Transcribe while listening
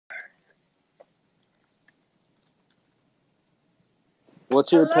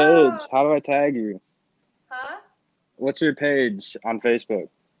What's your Hello. page? How do I tag you? Huh? What's your page on Facebook?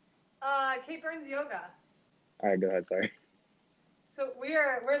 Kate Burns Yoga. All right, go ahead. Sorry. So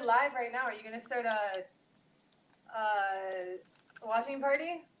we're live right now. Are you gonna start a watching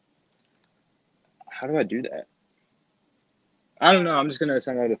party? How do I do that? I don't know. I'm just gonna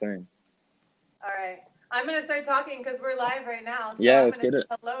send out a thing. All right. I'm gonna start talking because we're live right now. So Yeah, I'm let's gonna get it.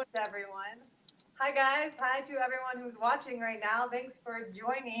 say hello to everyone. Hi guys. Hi to everyone who's watching right now. Thanks for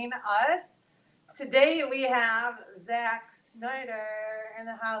joining us. Today we have Zach Snyder in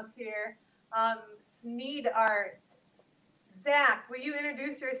the house here. Sneed Art. Zach, will you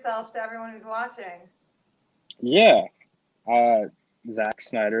introduce yourself to everyone who's watching? Yeah. Uh, Zach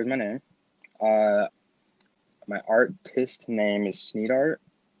Snyder is my name. Uh, my artist name is Sneed Art.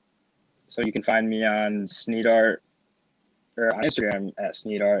 So you can find me on Sneed Art or on Instagram at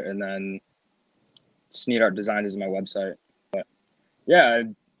Sneed Art, and then Sneed Art Design is my website. Yeah,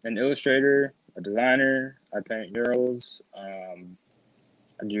 I'm an illustrator, a designer. I paint murals.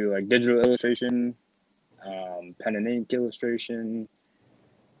 I do like digital illustration, pen and ink illustration.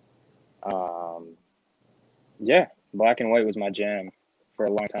 Um, yeah, black and white was my jam for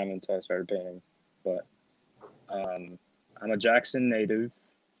a long time until I started painting. But um, I'm a Jackson native.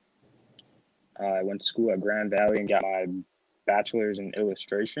 I went to school at Grand Valley and got my bachelor's in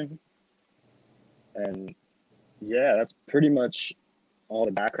illustration. And yeah, that's pretty much all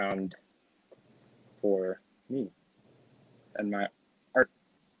the background for me and my art.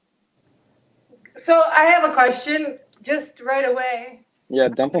 So I have a question just right away. Yeah,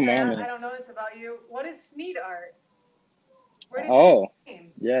 I'm dump them gonna on ask, I me. don't know this about you. What is Sneed Art? Where did you get Oh, the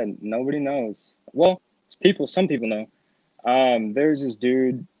name? yeah, nobody knows. Well, some people know. There's this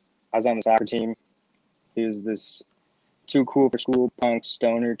dude. I was on the soccer team. He was this too cool for school punk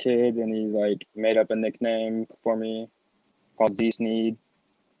stoner kid, and he like made up a nickname for me called Z Sneed.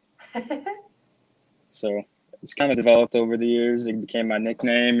 So it's kind of developed over the years. It became my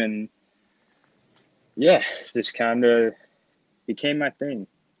nickname, and yeah, just kind of became my thing.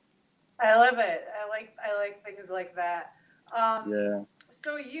 I love it. I like things like that. Um, Yeah,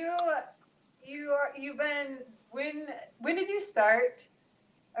 so you've been when did you start?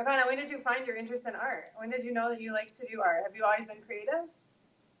 Or kind of when did you find your interest in art? When did you know that you like to do art? Have you always been creative?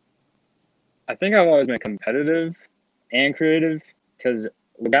 I think I've always been competitive and creative because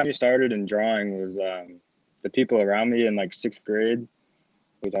what got me started in drawing was the people around me in like sixth grade.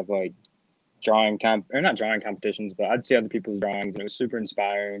 We'd have like or not drawing competitions, but I'd see other people's drawings and it was super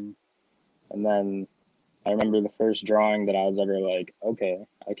inspiring. And then I remember the first drawing that I was ever like, okay,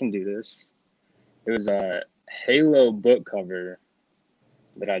 I can do this. It was a Halo book cover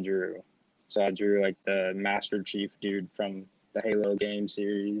that I drew. So I drew like the Master Chief dude from the Halo game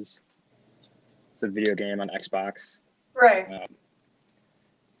series. It's a video game on Xbox. Right. Um,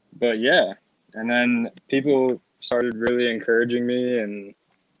 but yeah, and then people started really encouraging me, and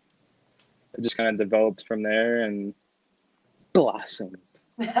it just kind of developed from there and blossomed.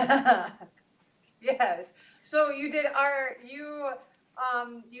 Yes. So you did art. You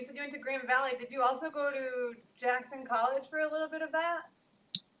said you went to Grand Valley. Did you also go to Jackson College for a little bit of that?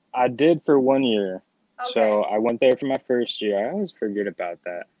 I did for 1 year. So Okay. I went there for my first year. I always forget about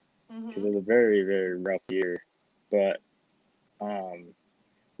that because Mm-hmm. it was a very, very rough year. But um,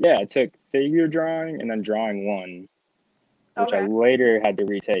 yeah, I took figure drawing and then drawing one, which I Okay. later had to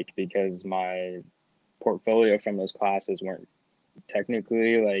retake because my portfolio from those classes weren't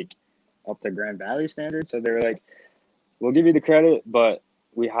technically like up to Grand Valley standards. So they were like, we'll give you the credit, but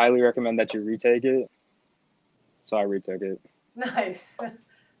we highly recommend that you retake it. So I retook it. Nice.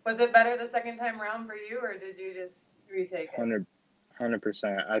 Was it better the second time around for you, or did you just retake it?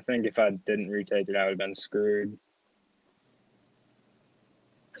 100%. I think if I didn't retake it, I would have been screwed.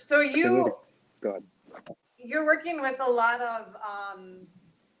 So Cause look, go ahead. you're working with a lot of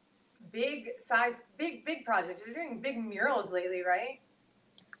big size, big projects. You're doing big murals lately, right?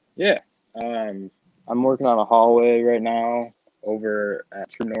 Yeah. Um, I'm working on a hallway right now over at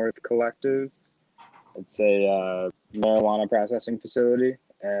True North Collective. It's a marijuana processing facility,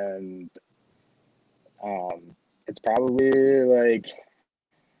 and it's probably like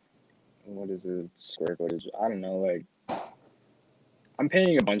what is it square footage? I don't know. Like I'm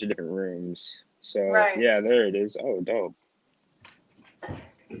painting a bunch of different rooms. So Right. yeah, there it is. Oh, dope.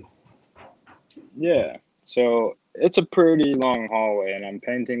 Yeah. So it's a pretty long hallway, and I'm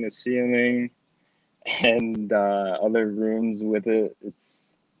painting the ceiling and other rooms with it.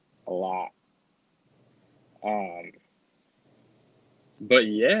 It's a lot. Um, but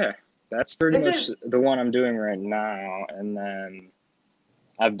yeah, that's pretty This much is the one I'm doing right now. And then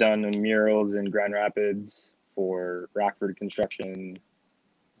I've done murals in Grand Rapids for Rockford Construction.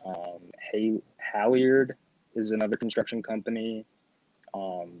 Halyard is another construction company.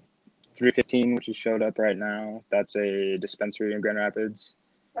 315, which has showed up right now. That's a dispensary in Grand Rapids.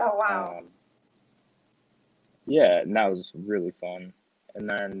 Oh, wow. Yeah, and that was really fun. And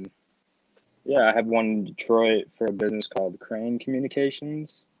then, yeah, I had one in Detroit for a business called Crane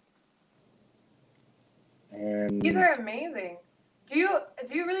Communications. And These are amazing. Do you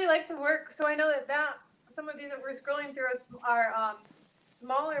really like to work? So I know that some of these that we're scrolling through are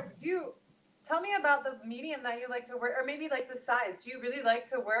smaller. Tell me about the medium that you like to work, or maybe like the size? Do you really like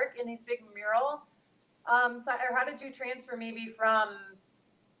to work in these big mural or how did you transfer maybe from,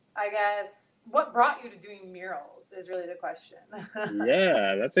 I guess, what brought you to doing murals is really the question.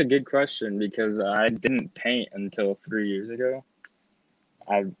 yeah, that's a good question because I didn't paint until 3 years ago.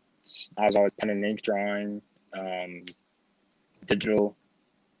 I, I was always pen and ink drawing, um, digital,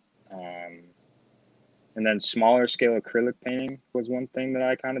 um, and then smaller scale acrylic painting was one thing that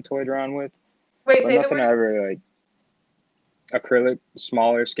I kind of toyed around with, Wait, but say the nothing word. I ever like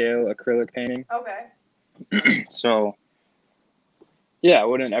smaller scale acrylic painting. Okay. So yeah, I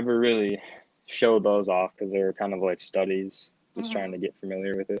wouldn't ever really show those off because they were kind of like studies, just trying to get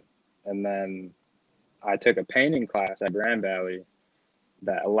familiar with it. And then I took a painting class at Grand Valley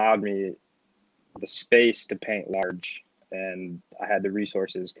that allowed me the space to paint large, and I had the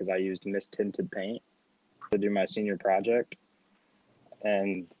resources because I used mist tinted paint to do my senior project.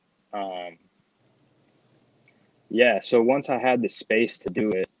 And um, yeah, so once I had the space to do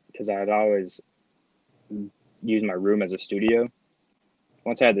it, because I had always used my room as a studio,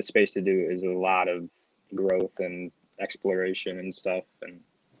 once I had the space to do it, it was a lot of growth and exploration and stuff. And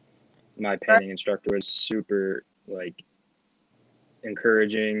my Right. painting instructor was super like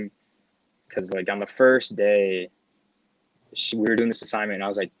encouraging because like on the first day we were doing this assignment and I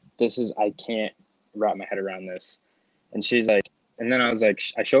was like, I can't wrap my head around this. And she's like, and then I was like,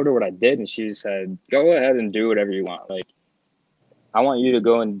 I showed her what I did and she said, go ahead and do whatever you want. Like, I want you to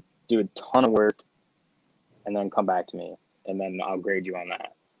go and do a ton of work and then come back to me and then I'll grade you on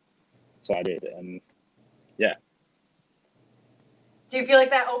that. So I did. And yeah. Do you feel like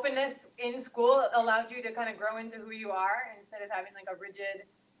that openness in school allowed you to kind of grow into who you are instead of having like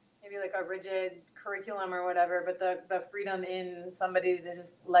maybe like a rigid curriculum or whatever, but the freedom in somebody to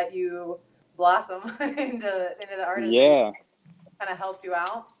just let you blossom into the artist that you Yeah. kind of helped you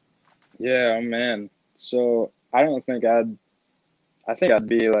out? Yeah, oh man. So I don't think I think I'd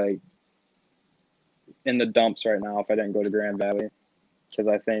be like in the dumps right now if I didn't go to Grand Valley because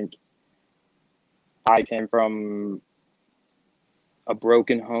I think I came from a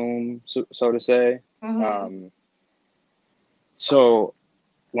broken home, so to say. Mm-hmm. So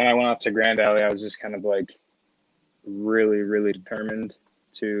when I went off to Grand Valley, I was just kind of like really, really determined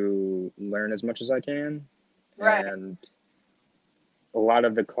to learn as much as I can. Right. And a lot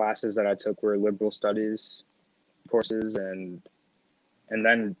of the classes that I took were liberal studies courses, and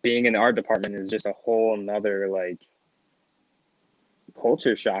then being in the art department is just a whole nother like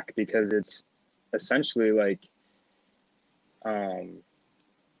culture shock because it's essentially like um,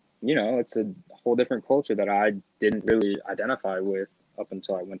 it's a whole different culture that I didn't really identify with up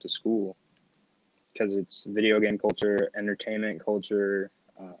until I went to school because it's video game culture, entertainment culture,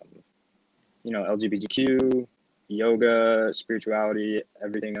 um, LGBTQ, yoga, spirituality,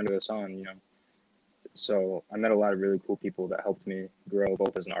 everything under the sun. So I met a lot of really cool people that helped me grow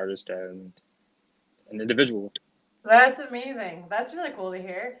both as an artist and an individual. That's amazing. That's really cool to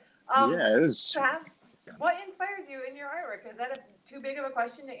hear. Yeah, it was. What inspires you in your artwork? Is that too big of a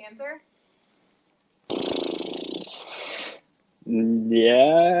question to answer?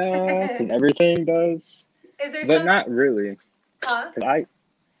 Yeah, because everything does, Is there but some, not really. huh? Because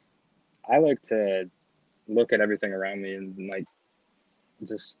I like to look at everything around me and like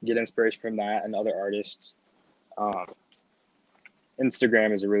just get inspiration from that and other artists. Um,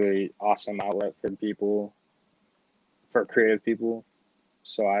 Instagram is a really awesome outlet for people, for creative people.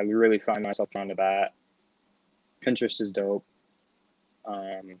 So I really find myself drawn to that. Pinterest is dope.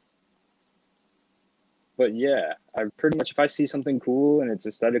 Um, but yeah, I pretty much if I see something cool and it's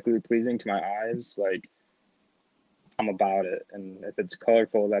aesthetically pleasing to my eyes, like I'm about it. And if it's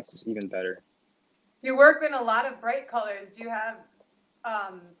colorful, that's even better. You work in a lot of bright colors. Do you have,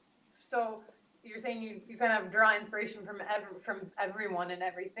 um, so you're saying you kind of draw inspiration from everyone and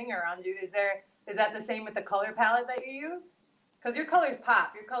everything around you. Is that the same with the color palette that you use? Because your colors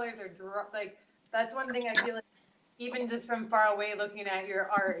pop. Your colors are like that's one thing I feel like even just from far away looking at your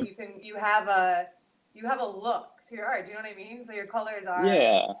art, you have a look to your art. Do you know what I mean? So your colors are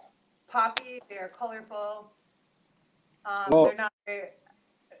Yeah. poppy. They are colorful. They're Well, not very.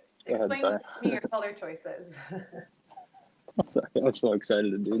 go ahead. Explain Sorry. to me your color choices. Sorry, I'm so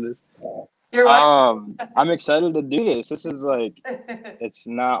excited to do this. You're what? I'm excited to do this. This is like, it's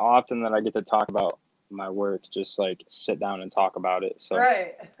not often that I get to talk about my work, just like sit down and talk about it. So,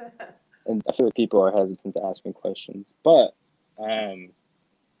 Right. and I feel like people are hesitant to ask me questions, but um,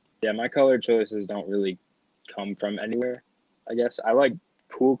 yeah, my color choices don't really come from anywhere. I guess I like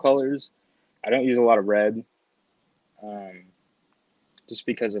cool colors. I don't use a lot of red, um, just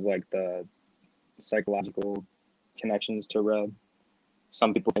because of like the psychological connections to red.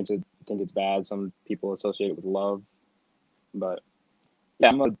 Some people think it's bad. Some people associate it with love, but yeah,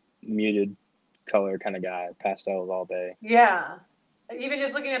 I'm a muted color kind of guy. Pastels all day. Yeah. Even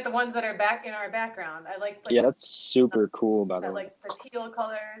just looking at the ones that are back in our background, I like Yeah, that's super cool. By the that way. like the teal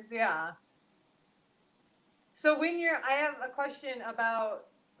colors. Yeah. So when you're, I have a question about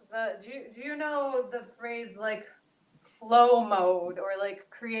do you know the phrase like flow mode or like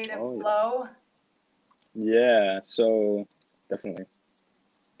creative Oh yeah. flow? Yeah. So definitely.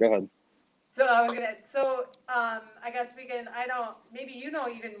 Go ahead. So I was gonna. So I guess we can. I don't. Maybe you know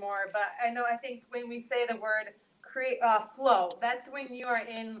even more, but I know. I think when we say the word create flow, that's when you are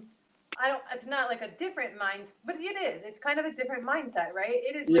in. I don't. It's not like a different mind, but it is. It's kind of a different mindset, right?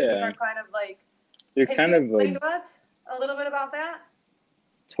 It is when you Yeah, are kind of like. you're Can kind you of explain like to us a little bit about that?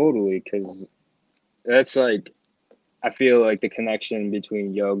 totally because that's like I feel like the connection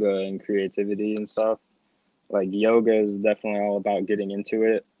between yoga and creativity and stuff. Like yoga is definitely all about getting into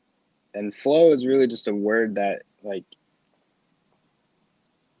it, and flow is really just a word that like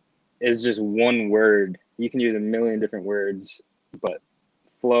is just one word. You can use a million different words, but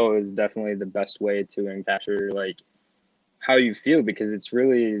flow is definitely the best way to encapture like how you feel because it's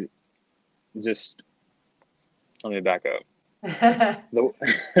really just let me back up. The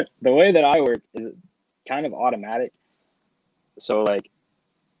the way that I work is kind of automatic. So like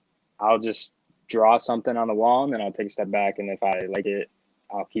I'll just draw something on the wall and then I'll take a step back and if I like it,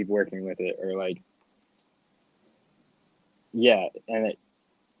 I'll keep working with it or like yeah, and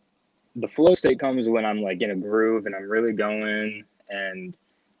the flow state comes when I'm like in a groove and I'm really going and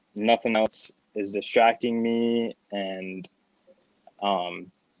nothing else is distracting me and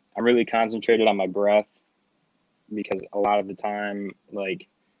um I'm really concentrated on my breath because a lot of the time like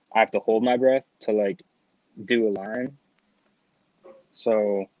I have to hold my breath to like do a line.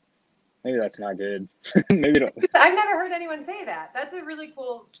 So maybe that's not good. Maybe don't. I've never heard anyone say that. That's a really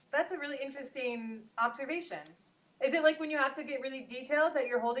cool. That's a really interesting observation. Is it like when you have to get really detailed that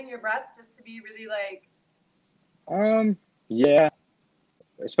you're holding your breath just to be really like? Yeah,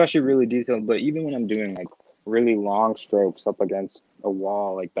 especially really detailed, but even when I'm doing like really long strokes up against a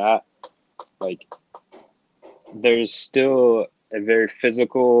wall like that, like there's still a very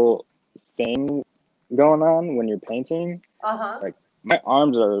physical thing going on when you're painting. Uh Like my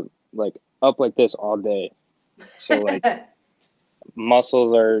arms are like up like this all day. So like huh.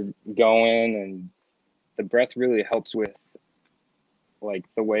 muscles are going and the breath really helps with like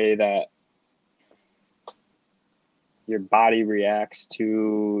the way that your body reacts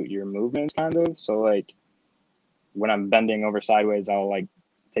to your movements kind of. So like when I'm bending over sideways, I'll like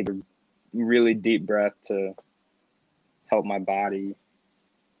take a really deep breath to help my body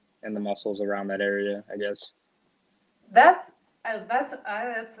and the muscles around that area, I guess. That's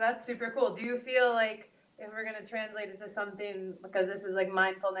that's super cool. Do you feel like if we're gonna translate it to something because this is like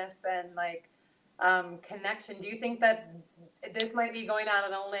mindfulness and like connection, do you think that this might be going out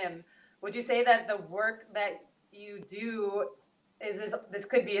on a limb? Would you say that the work that you do is this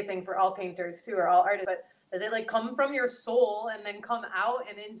could be a thing for all painters too or all artists, but does it like come from your soul and then come out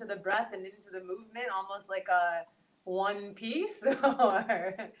and into the breath and into the movement almost like a one piece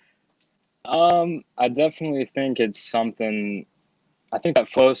or I definitely think it's something. I think that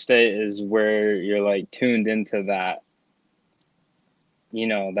flow state is where you're like tuned into that,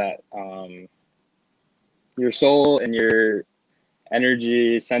 that your soul and your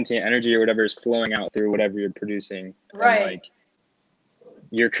energy, sentient energy or whatever is flowing out through whatever you're producing. And right? like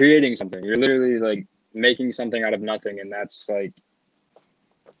you're creating something. You're literally like making something out of nothing. And that's like,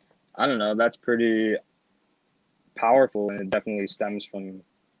 I don't know, that's pretty powerful. And it definitely stems from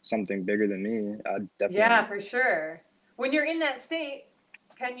something bigger than me. I Yeah, definitely, for sure. When you're in that state,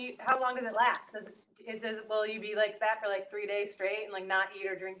 can you? How long does it last? Will you be like that for like 3 days straight and like not eat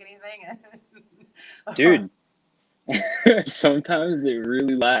or drink anything? dude, sometimes it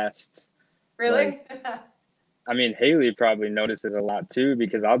really lasts. Like, Really? I mean, Haley probably notices a lot too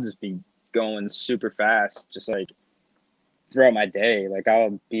because I'll just be going super fast, just like throughout my day. Like,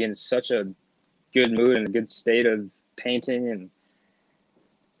 I'll be in such a good mood and a good state of painting, and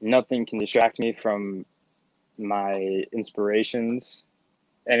nothing can distract me from my inspirations,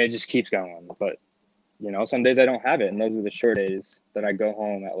 and it just keeps going. But some days I don't have it, and those are the short days that I go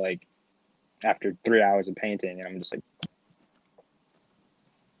home at like after 3 hours of painting, and I'm just like,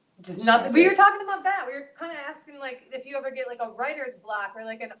 just nothing. We were talking about that. We were kind of asking like if you ever get like a writer's block or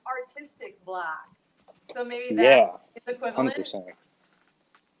like an artistic block. So maybe that is equivalent. 100%.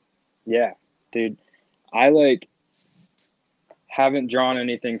 Yeah, dude, I like haven't drawn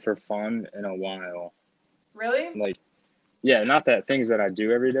anything for fun in a while. Really? Like, yeah, not that things that I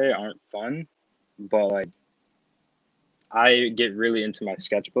do every day aren't fun, but like I get really into my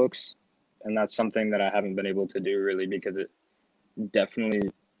sketchbooks, and that's something that I haven't been able to do really because it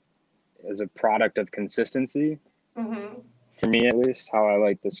definitely is a product of consistency. Mm-hmm. For me, at least, how I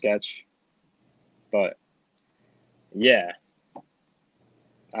like to sketch. But yeah,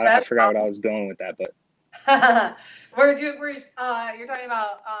 I forgot what I was going with that, but you're talking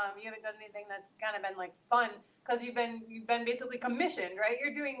about you haven't done anything that's kind of been like fun because you've been basically commissioned, right?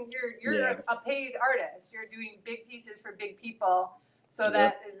 You're a paid artist. You're doing big pieces for big people, so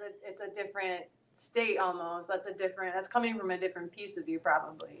it's a different state almost. That's coming from a different piece of you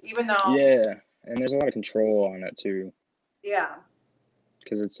probably, even though and there's a lot of control on it too. Yeah,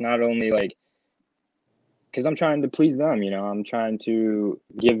 because it's not only like because I'm trying to please them, I'm trying to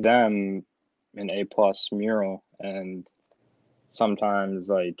give them an A+ mural, and sometimes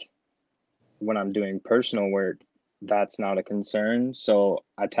like when I'm doing personal work, that's not a concern. So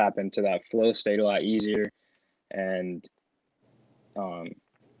I tap into that flow state a lot easier. And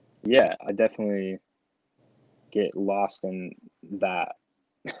yeah, I definitely get lost in that.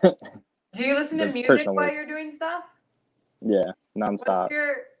 Do you listen to The music personal while work. you're doing stuff? Yeah, nonstop.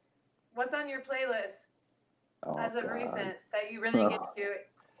 What's on your playlist as of God. recent that you really get to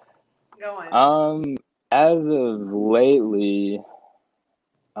going? As of lately,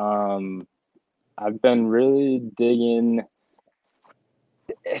 I've been really digging.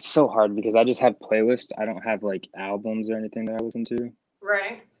 It's so hard because I just have playlists. I don't have like albums or anything that I listen to.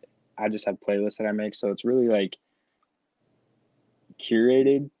 Right. I just have playlists that I make, so it's really like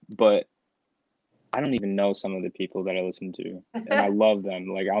curated, but I don't even know some of the people that I listen to, and I love them.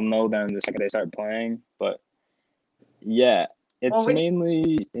 Like I'll know them the second they start playing, but yeah, it's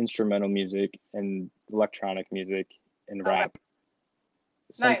mainly instrumental music and electronic music and rap.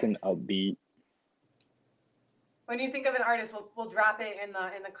 Something upbeat. When you think of an artist, we'll drop it in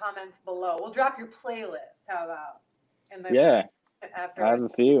the comments below. We'll drop your playlist. How about? I have a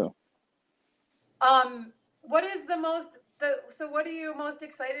few. What is what are you most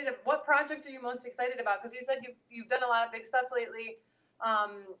excited about? What project are you most excited about? Because you said you've done a lot of big stuff lately.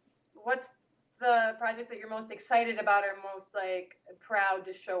 What's the project that you're most excited about or most like proud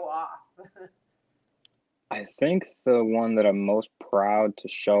to show off? I think the one that I'm most proud to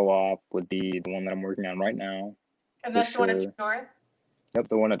show off would be the one that I'm working on right now. And that's the one at True North? Yep,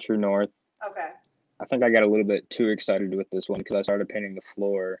 the one at True North. Okay. I think I got a little bit too excited with this one because I started painting the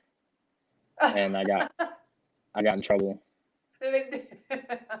floor, and I got in trouble.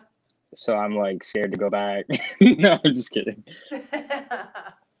 So I'm like scared to go back. No, I'm just kidding.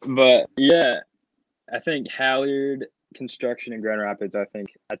 But yeah, I think Halyard Construction in Grand Rapids, I think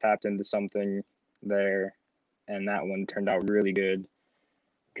I tapped into something there, and that one turned out really good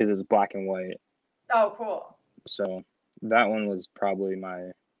because it was black and white. Oh, cool. So that one was probably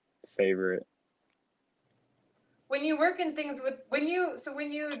my favorite. When you work in things when you're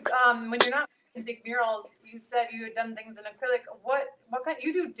not in big murals, you said you had done things in acrylic. What kind?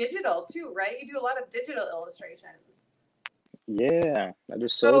 You do digital too, right? You do a lot of digital illustrations. Yeah, I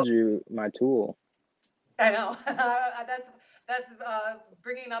just sold you my tool. I know. that's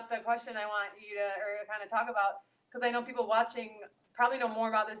bringing up the question I want you to or kind of talk about because I know people watching probably know more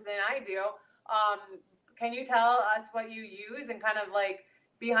about this than I do. Can you tell us what you use and kind of like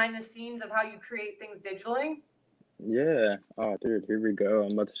behind the scenes of how you create things digitally? Yeah. Oh, dude, here we go.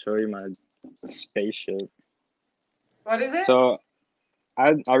 I'm about to show you my spaceship. What is it? So,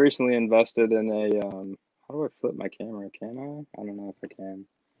 I recently invested in a how do I flip my camera? Can I? I don't know if I can.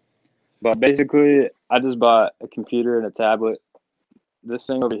 But basically, I just bought a computer and a tablet. This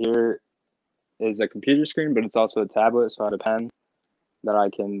thing over here is a computer screen, but it's also a tablet, so I have a pen that I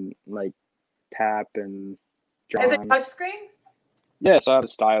can like tap and draw. Is it touch screen? Yeah, so I have a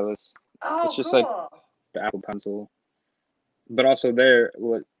stylus. Oh, it's just cool. like the Apple Pencil. But also there,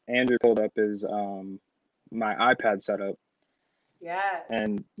 what Andrew pulled up is my iPad setup. Yeah.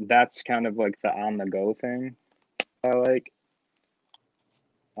 And that's kind of like the on-the-go thing I like.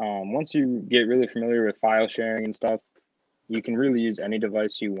 Once you get really familiar with file sharing and stuff, you can really use any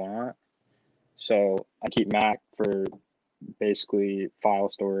device you want. So I keep Mac for basically file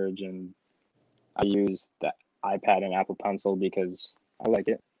storage, and I use the iPad and Apple Pencil because I like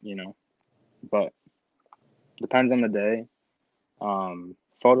it, But Depends on the day.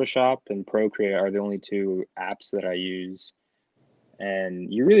 Photoshop and Procreate are the only two apps that I use,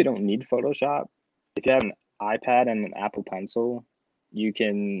 and you really don't need Photoshop. If you have an iPad and an Apple Pencil, you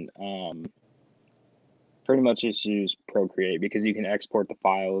can pretty much just use Procreate because you can export the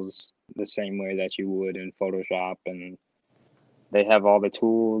files the same way that you would in Photoshop, and they have all the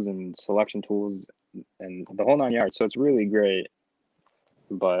tools and selection tools and the whole 9 yards. So it's really great,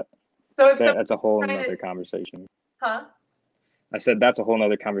 but So if someone's that's a whole trying nother to, conversation. huh? I said that's a whole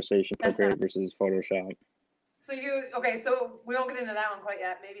nother conversation, Procreate versus Photoshop. So we won't get into that one quite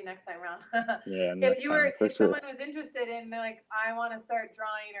yet. Maybe next time around. Yeah, If someone was interested in, they're like, I want to start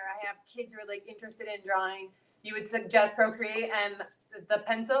drawing, or I have kids who are like interested in drawing, you would suggest Procreate and the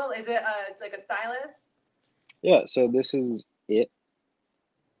pencil. Is it like a stylus? Yeah, so this is it.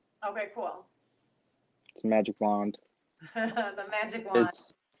 Okay, cool. It's a magic wand. The magic wand.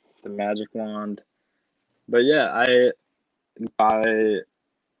 It's the magic wand. But yeah, I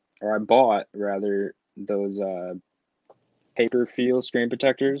bought rather those paper feel screen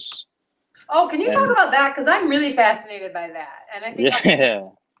protectors. Oh, can you talk about that? Because I'm really fascinated by that, and I think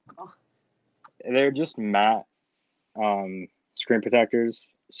they're just matte screen protectors.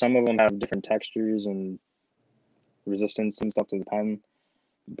 Some of them have different textures and resistance and stuff to the pen,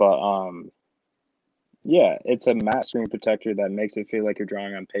 but yeah, it's a matte screen protector that makes it feel like you're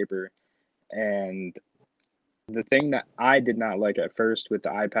drawing on paper. And the thing that I did not like at first with the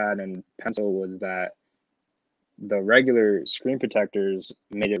iPad and pencil was that the regular screen protectors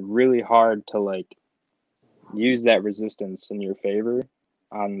made it really hard to like use that resistance in your favor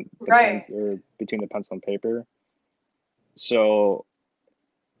on the pen or between the pencil and paper. So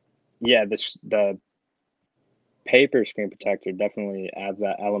yeah, the paper screen protector definitely adds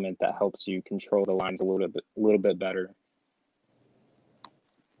that element that helps you control the lines a little bit better.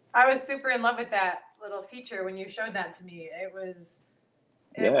 I was super in love with that little feature when you showed that to me.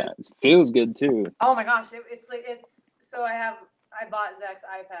 It feels good too. Oh my gosh, so I bought Zach's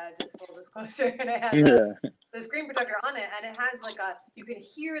iPad, just full disclosure, and it has the screen protector on it, and it has you can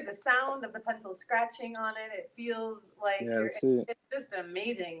hear the sound of the pencil scratching on it. It feels like it's just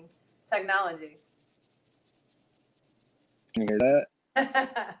amazing technology. Can you hear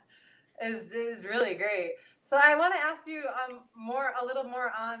that? is really great. So I want to ask you a little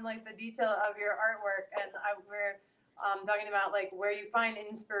more on like the detail of your artwork, and we're talking about like where you find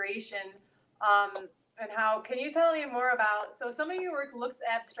inspiration, and how. Can you tell me more about? So some of your work looks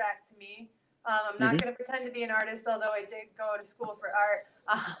abstract to me. I'm not going to pretend to be an artist, although I did go to school for art.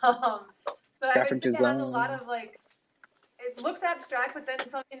 So I would say it has a lot of like. It looks abstract, but then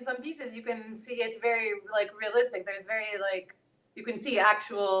in some pieces you can see it's very like realistic. There's very like. You can see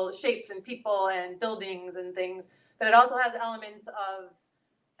actual shapes and people and buildings and things, but it also has elements of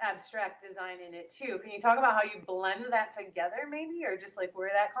abstract design in it too. Can you talk about how you blend that together maybe, or just like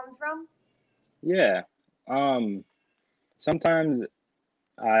where that comes from? Yeah. Sometimes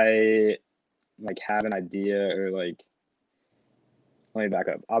I like have an idea or like, let me back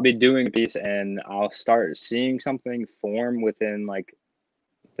up. I'll be doing a piece and I'll start seeing something form within like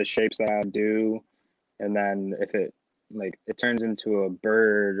the shapes that I do, and then if it turns into a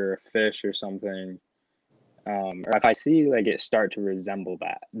bird or a fish or something, or if I see like it start to resemble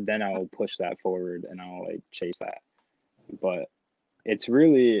that, then I'll push that forward and I'll like chase that. But it's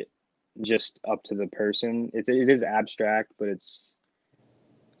really just up to the person. It is abstract, but it's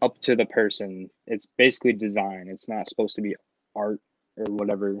up to the person. It's basically design. It's not supposed to be art or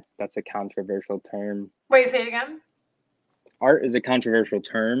whatever. That's a controversial term. Wait, say it again. Art is a controversial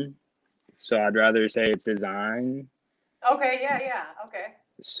term, so I'd rather say it's design. Okay, yeah, okay.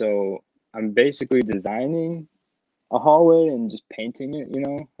 So I'm basically designing a hallway and just painting it,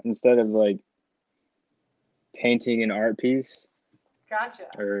 instead of like painting an art piece. Gotcha.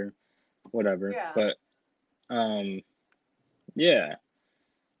 Or whatever. Yeah. But yeah.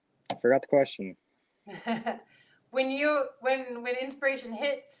 I forgot the question. when inspiration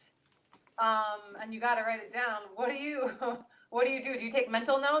hits, and you got to write it down, what do you do? Do you take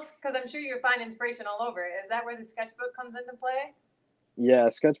mental notes? Because I'm sure you find inspiration all over. Is that where the sketchbook comes into play? Yeah,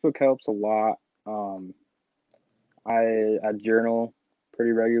 sketchbook helps a lot. I journal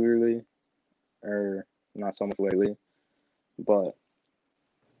pretty regularly, or not so much lately, but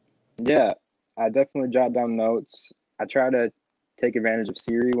yeah, I definitely jot down notes. I try to take advantage of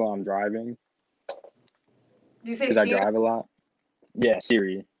Siri while I'm driving. You say because I drive a lot. Yeah,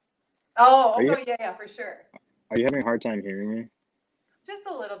 Siri. Oh, yeah, for sure. Are you having a hard time hearing me? Just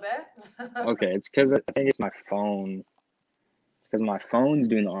a little bit. Okay, it's because I think it's my phone. It's because my phone's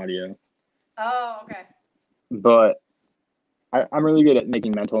doing the audio. Oh, okay. But I'm really good at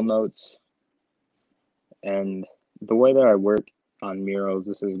making mental notes. And the way that I work on murals,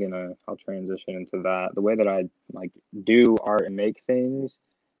 I'll transition into that. The way that I like do art and make things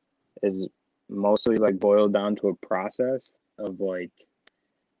is mostly like boiled down to a process of like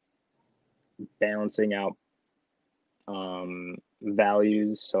balancing out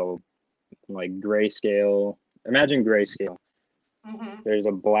values. So like grayscale, imagine grayscale. Mm-hmm. There's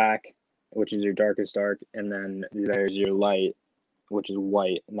a black, which is your darkest dark, and then there's your light, which is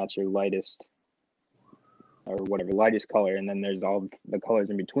white, and that's your lightest or whatever, lightest color, and then there's all the colors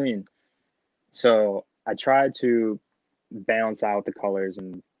in between. So I try to balance out the colors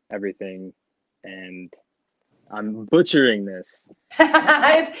and everything, and I'm butchering this.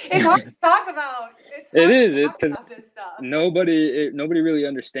 It's hard to talk about. It's It hard is. to It's talk because about this stuff. nobody really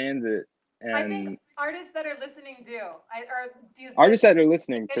understands it, I think and artists that are listening do. artists that are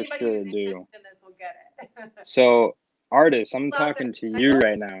listening for Anybody sure who's interested do. in this will get it. So artists, I'm Out there. talking to you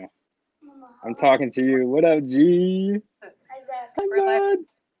right now. I'm talking to you. What up, G? Hi, Zach. Hi, Real life. bud.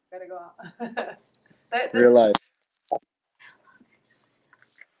 Gotta go out. This Real life.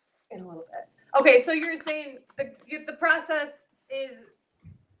 in a little bit. Okay, so you're saying the process is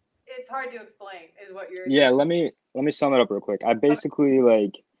it's hard to explain, is what you're Yeah, saying. let me sum it up real quick. I basically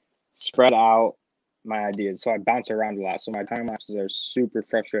like spread out my ideas, so I bounce around a lot. So my time lapses are super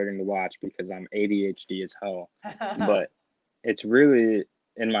frustrating to watch because I'm ADHD as hell. But it's really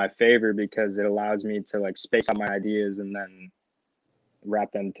in my favor because it allows me to like space out my ideas and then wrap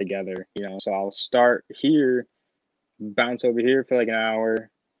them together, you know. So I'll start here, bounce over here for like an hour,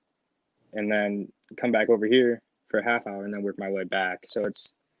 and then come back over here for a half hour and then work my way back. So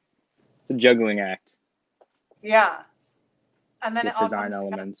it's a juggling act Yeah. And then with it all design comes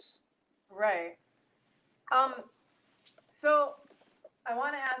together. elements. Right. So I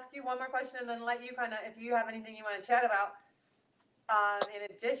want to ask you one more question and then let you kind of, if you have anything you want to chat about.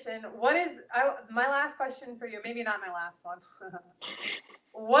 In addition, my last question for you? Maybe not my last one.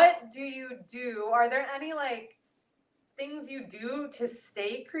 What do you do? Are there any like things you do to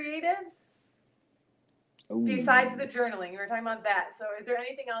stay creative Ooh. besides the journaling? You were talking about that. So is there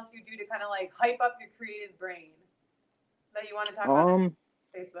anything else you do to kind of like hype up your creative brain that you want to talk about on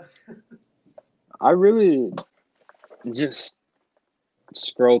Facebook? I really just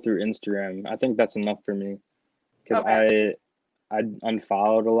scroll through Instagram. I think that's enough for me because Okay. I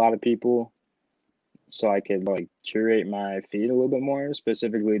unfollowed a lot of people so I could like curate my feed a little bit more,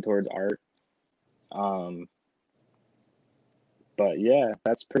 specifically towards art. Um, but yeah,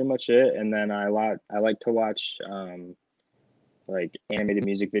 that's pretty much it. And then I like to watch like animated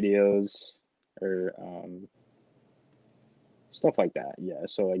music videos or stuff like that. Yeah,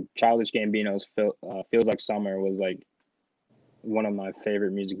 so like Childish Gambino's "Feels Like Summer" was like one of my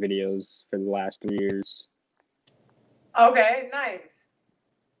favorite music videos for the last 3 years. Okay, nice.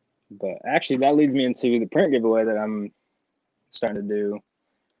 But actually, that leads me into the print giveaway that I'm starting to do.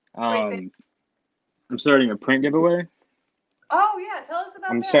 I'm starting a print giveaway. Oh yeah, tell us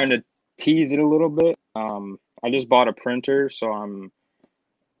about I'm that. starting to tease it a little bit. I just bought a printer, and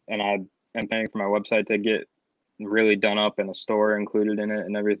I am paying for my website to get really done up and a store included in it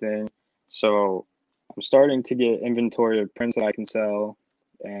and everything. So I'm starting to get inventory of prints that I can sell,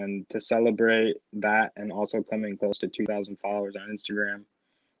 and to celebrate that, and also coming close to 2,000 followers on Instagram,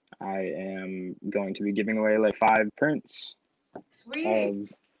 I am going to be giving away like 5 prints Sweet. of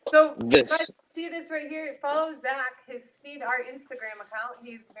So this. you guys see this right here. Follow Zach, his Sneed Art Instagram account.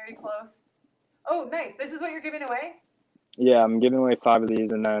 He's very close. Oh, nice. This is what you're giving away? Yeah, I'm giving away 5 of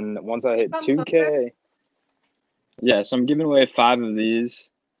these, and then once I hit Come 2K, yeah, so I'm giving away 5 of these,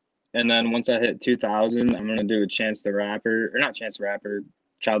 and then once I hit 2,000, I'm gonna do a Chance the Rapper, or not Chance the Rapper,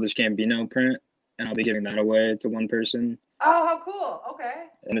 Childish Gambino print, and I'll be giving that away to one person. Oh, how cool. Okay.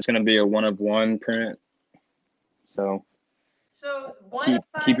 And it's gonna be a 1 of 1 print. So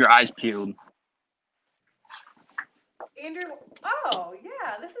keep your eyes peeled. Andrew, oh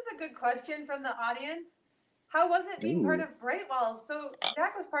yeah, this is a good question from the audience. How was it being part of Bright Walls? So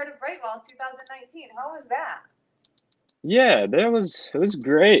Zach was part of Bright Walls 2019. How was that? Yeah, it was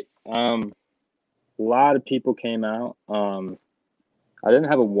great. A lot of people came out. I didn't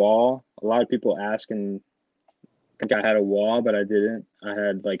have a wall. A lot of people ask and think I had a wall, but I didn't. I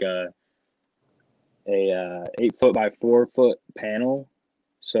had like a 8 foot by 4 foot panel,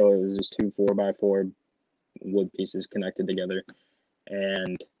 so it was just 2 4x4 wood pieces connected together,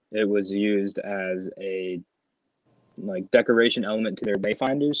 and it was used as a like decoration element to their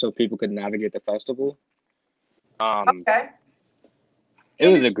wayfinders, so people could navigate the festival. Okay. It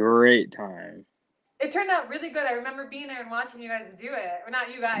was a great time. It turned out really good. I remember being there and watching you guys do it. Well,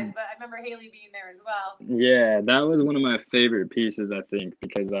 not you guys, but I remember Haley being there as well. Yeah, that was one of my favorite pieces, I think,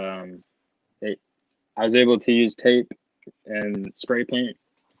 because I was able to use tape and spray paint,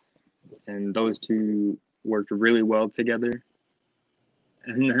 and those two worked really well together.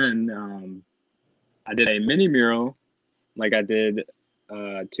 And then I did a mini mural, like I did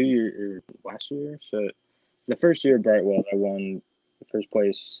 2 year last year. So the first year at Brightwell, I won first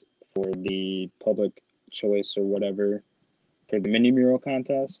place for the public choice or whatever for the mini mural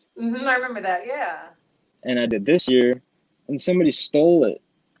contest. I remember that. Yeah. And I did this year, and somebody stole it.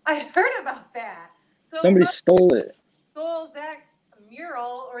 I heard about that. So Somebody stole it. stole Zach's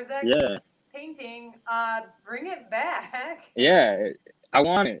mural or Zach's Yeah. painting. Bring it back. Yeah, I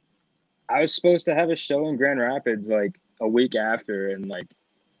want it. I was supposed to have a show in Grand Rapids like a week after, and like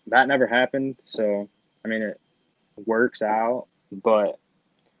that never happened. So I mean, it works out, but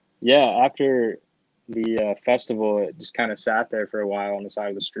yeah, after the festival, it just kind of sat there for a while on the side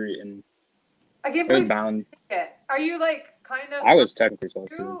of the street, and I can't it was believe bound. it. Are you like kind of I was technically supposed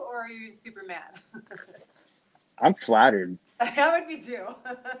true, to. or are you super mad? I'm flattered. I would be too.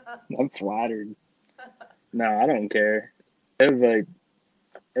 I'm flattered. No, I don't care. It was like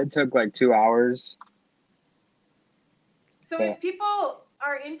it took like 2 hours. So But if people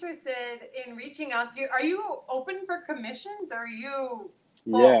are interested in reaching out to you, are you open for commissions, or are you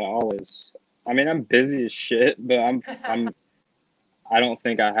full? yeah, always. I mean, I'm busy as shit, but I don't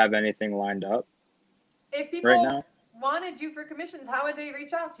think I have anything lined up If right people now. wanted you for commissions, how would they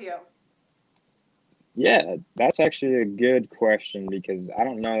reach out to you? Yeah, that's actually a good question because I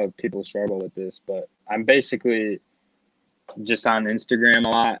don't know if people struggle with this, but I'm basically just on Instagram a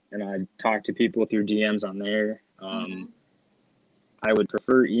lot and I talk to people through DMs on there. I would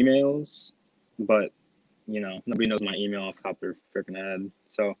prefer emails, but nobody knows my email off the top of their freaking head.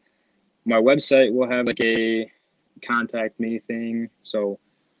 So my website will have like a contact me thing. So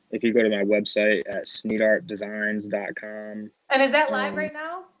if you go to my website at sneedartdesigns.com. And is that live right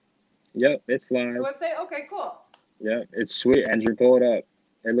now? Yep, it's The live. website? Okay, cool. Yep, it's sweet. Andrew, pull it up.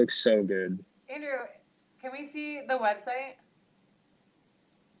 It looks so good. Andrew, can we see the website?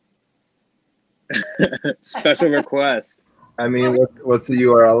 Special request. I mean, what's the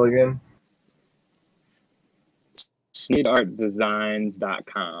URL again?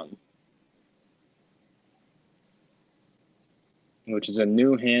 Sneedartdesigns.com, which is a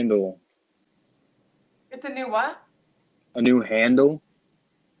new handle. It's a new what? A new handle.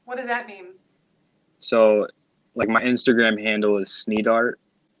 What does that mean? So, like my Instagram handle is Sneedart.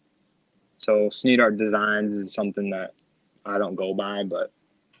 So Sneedart Designs is something that I don't go by, but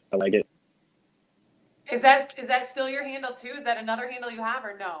I like it. Is that still your handle too? Is that another handle you have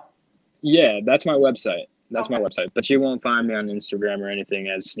or no? Yeah, that's my website. That's Okay. my website. But you won't find me on Instagram or anything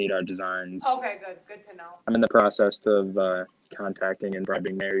as Sneedart Designs. Okay, good. Good to know. I'm in the process of contacting and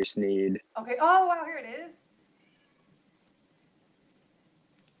bribing Mary Sneed. Okay. Oh, wow, here it is.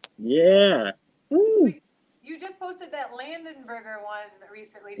 Yeah. Woo. You just posted that Landenberger one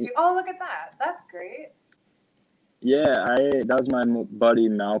recently too. Oh, look at that. That's great. Yeah, that was my buddy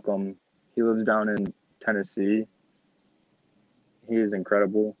Malcolm. He lives down in Tennessee. He is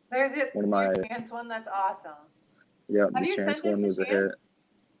incredible. There's it. One of my Chance one. That's awesome. yeah, Have the you Chance sent this one to was a hit. Chance?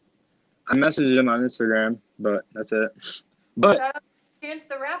 I messaged him on Instagram, but that's it. But Shout out to Chance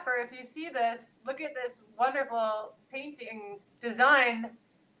the Rapper. If you see this, look at this wonderful painting design.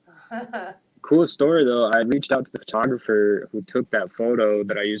 cool story though. I reached out to the photographer who took that photo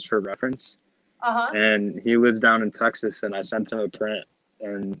that I used for reference, and he lives down in Texas, and I sent him a print,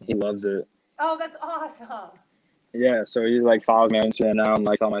 and he loves it. Oh, that's awesome. Yeah, so he like follows me on Instagram now and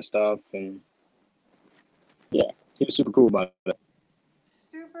likes all my stuff, and yeah, he was super cool about it.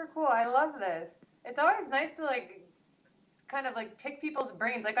 Super cool. I love this. It's always nice to like kind of like pick people's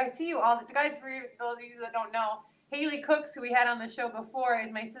brains. Like I see you all the guys, for those of you that don't know, Haley Cooks, who we had on the show before,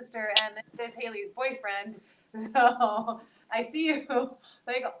 is my sister and this is Haley's boyfriend. So I see you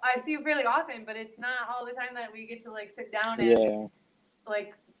fairly often, but it's not all the time that we get to like sit down and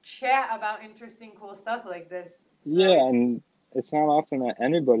like chat about interesting, cool stuff like this. So, yeah, and it's not often that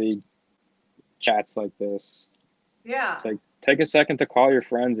anybody chats like this. Yeah. It's like take a second to call your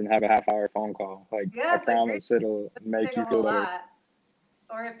friends and have a half-hour phone call. Like yes, I promise it'll make you feel better.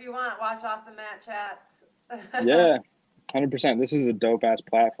 Or if you want, watch off the mat chats. Yeah, 100%. This is a dope ass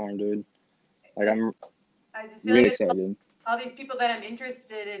platform, dude. Like I just feel really like excited. All these people that I'm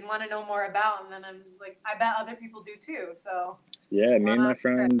interested in want to know more about, and then I'm just like, I bet other people do too. So yeah, me and my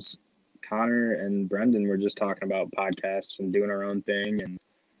friends Connor and Brendan were just talking about podcasts and doing our own thing, and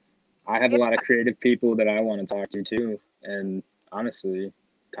I have a lot of creative people that I want to talk to too. And honestly,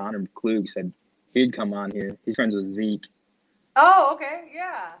 Connor Klug said he'd come on here. He's friends with Zeke. Oh, okay,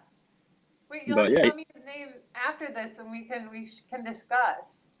 yeah. Wait, you'll have to yeah, tell me his name after this, and we can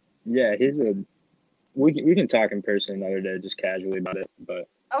discuss. Yeah, he's a we can talk in person another day, just casually about it. But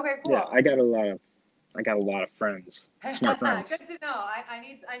Okay, cool. yeah, I got a lot of friends, smart friends. Good to know. I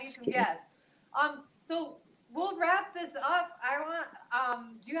need some guests. So we'll wrap this up. I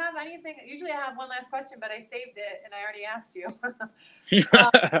want. Do you have anything? Usually I have one last question, but I saved it and I already asked you.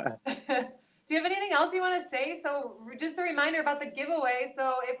 Do you have anything else you want to say? So just a reminder about the giveaway.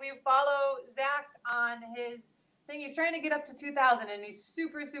 So if we follow Zach on his thing, he's trying to get up to 2,000, and he's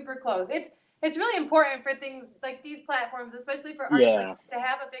super super close. It's really important for things like these platforms, especially for artists, Yeah. like, to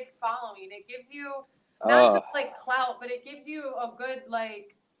have a big following. It gives you not Uh, just like clout, but it gives you a good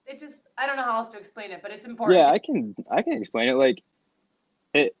like. It just I don't know how else to explain it, but it's important. yeah, I can explain it. Like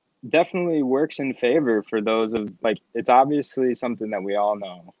it definitely works in favor for those of like it's obviously something that we all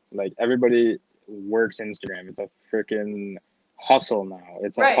know. Like everybody works Instagram. It's a freaking hustle now.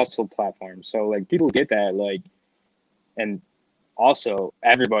 It's a Right. hustle platform. So like people get that like and also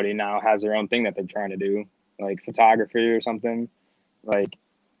everybody now has their own thing that they're trying to do, like photography or something. Like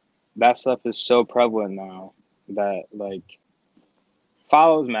that stuff is so prevalent now that like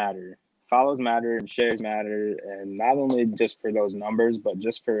follows matter. Follows matter and shares matter, and not only just for those numbers, but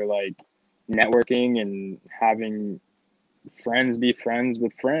just for like networking and having friends be friends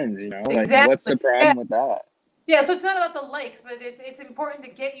with friends. You know, like Exactly. what's the problem with that? Yeah, so it's not about the likes, but it's important to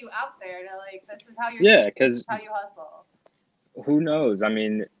get you out there to like this is how you're Yeah, seen, because how you hustle. who knows? I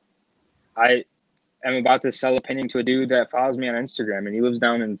mean, I am about to sell a painting to a dude that follows me on Instagram, and he lives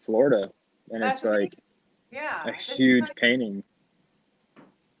down in Florida, and That's it's amazing. like Yeah. a huge painting.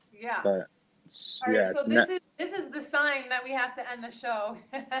 Yeah. But it's, All right, yeah, so this is the sign that we have to end the show.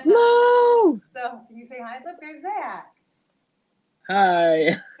 no. So can you say hi? Look, there's Zach.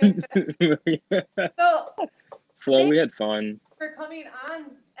 Hi. So Flo, we had fun. for coming on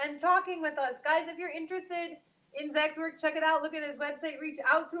and talking with us. Guys, if you're interested in Zach's work, check it out. Look at his website, reach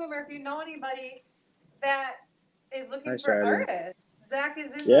out to him, or if you know anybody that is looking Nice for riding. artists. Zach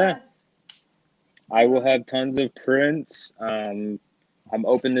is in Yeah. the I will have tons of prints. I'm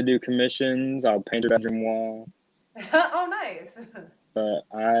open to do commissions. I'll paint your bedroom wall. Oh, nice. But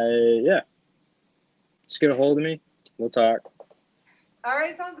yeah, just get a hold of me. We'll talk. All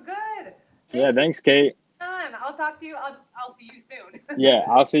right, sounds good. Yeah, thanks, Kate. I'll talk to you. I'll see you soon. Yeah,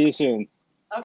 I'll see you soon.